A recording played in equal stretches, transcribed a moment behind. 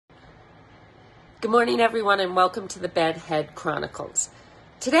Good morning, everyone, and welcome to the Bedhead Chronicles.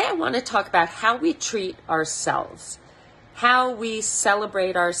 Today I want to talk about how we treat ourselves, how we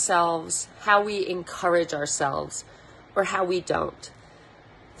celebrate ourselves, how we encourage ourselves, or how we don't.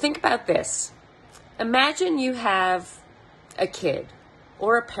 Think about this. Imagine you have a kid,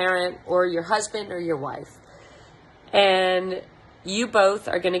 or a parent, or your husband, or your wife, and you both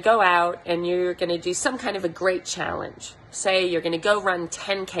are going to go out and you're going to do some kind of a great challenge. Say you're going to go run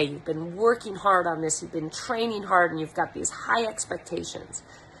 10K. You've been working hard on this. You've been training hard and you've got these high expectations.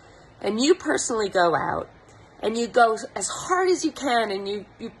 And you personally go out and you go as hard as you can and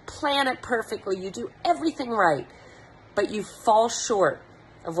you plan it perfectly. You do everything right, but you fall short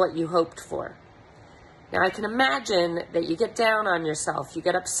of what you hoped for. Now I can imagine that you get down on yourself. You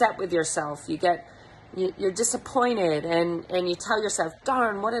get upset with yourself. You're disappointed and you tell yourself,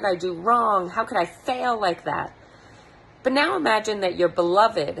 darn, what did I do wrong? How could I fail like that? But now imagine that your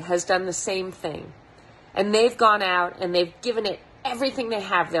beloved has done the same thing. And they've gone out and they've given it everything they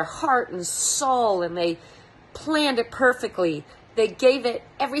have, their heart and soul, and they planned it perfectly. They gave it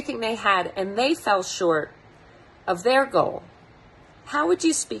everything they had and they fell short of their goal. How would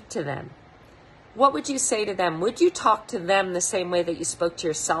you speak to them? What would you say to them? Would you talk to them the same way that you spoke to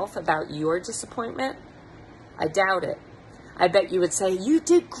yourself about your disappointment? I doubt it. I bet you would say, you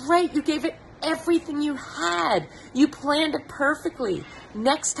did great. You gave it everything you had. You planned it perfectly.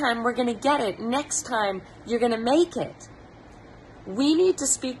 Next time we're going to get it. Next time you're going to make it. We need to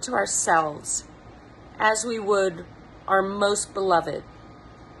speak to ourselves as we would our most beloved.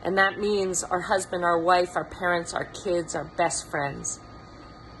 And that means our husband, our wife, our parents, our kids, our best friends.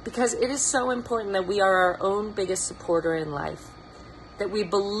 Because it is so important that we are our own biggest supporter in life, that we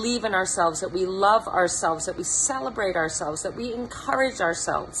believe in ourselves, that we love ourselves, that we celebrate ourselves, that we encourage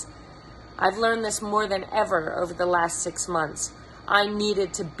ourselves. I've learned this more than ever over the last 6 months. I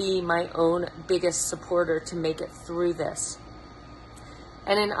needed to be my own biggest supporter to make it through this.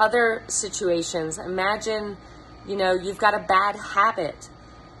 And in other situations, imagine, you've got a bad habit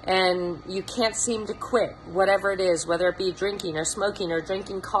and you can't seem to quit, whatever it is, whether it be drinking or smoking or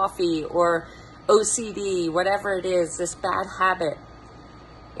drinking coffee or OCD, whatever it is, this bad habit.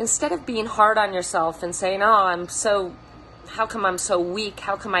 Instead of being hard on yourself and saying, how come I'm so weak?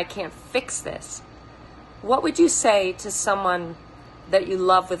 How come I can't fix this? What would you say to someone that you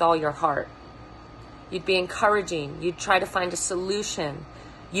love with all your heart? You'd be encouraging. You'd try to find a solution.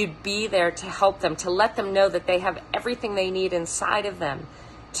 You'd be there to help them, to let them know that they have everything they need inside of them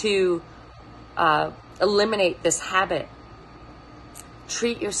to eliminate this habit.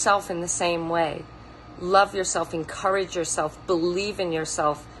 Treat yourself in the same way. Love yourself, encourage yourself, believe in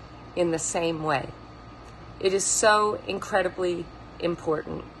yourself in the same way. It is so incredibly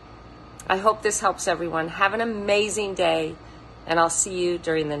important. I hope this helps everyone. Have an amazing day, and I'll see you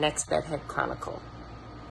during the next Bedhead Chronicle.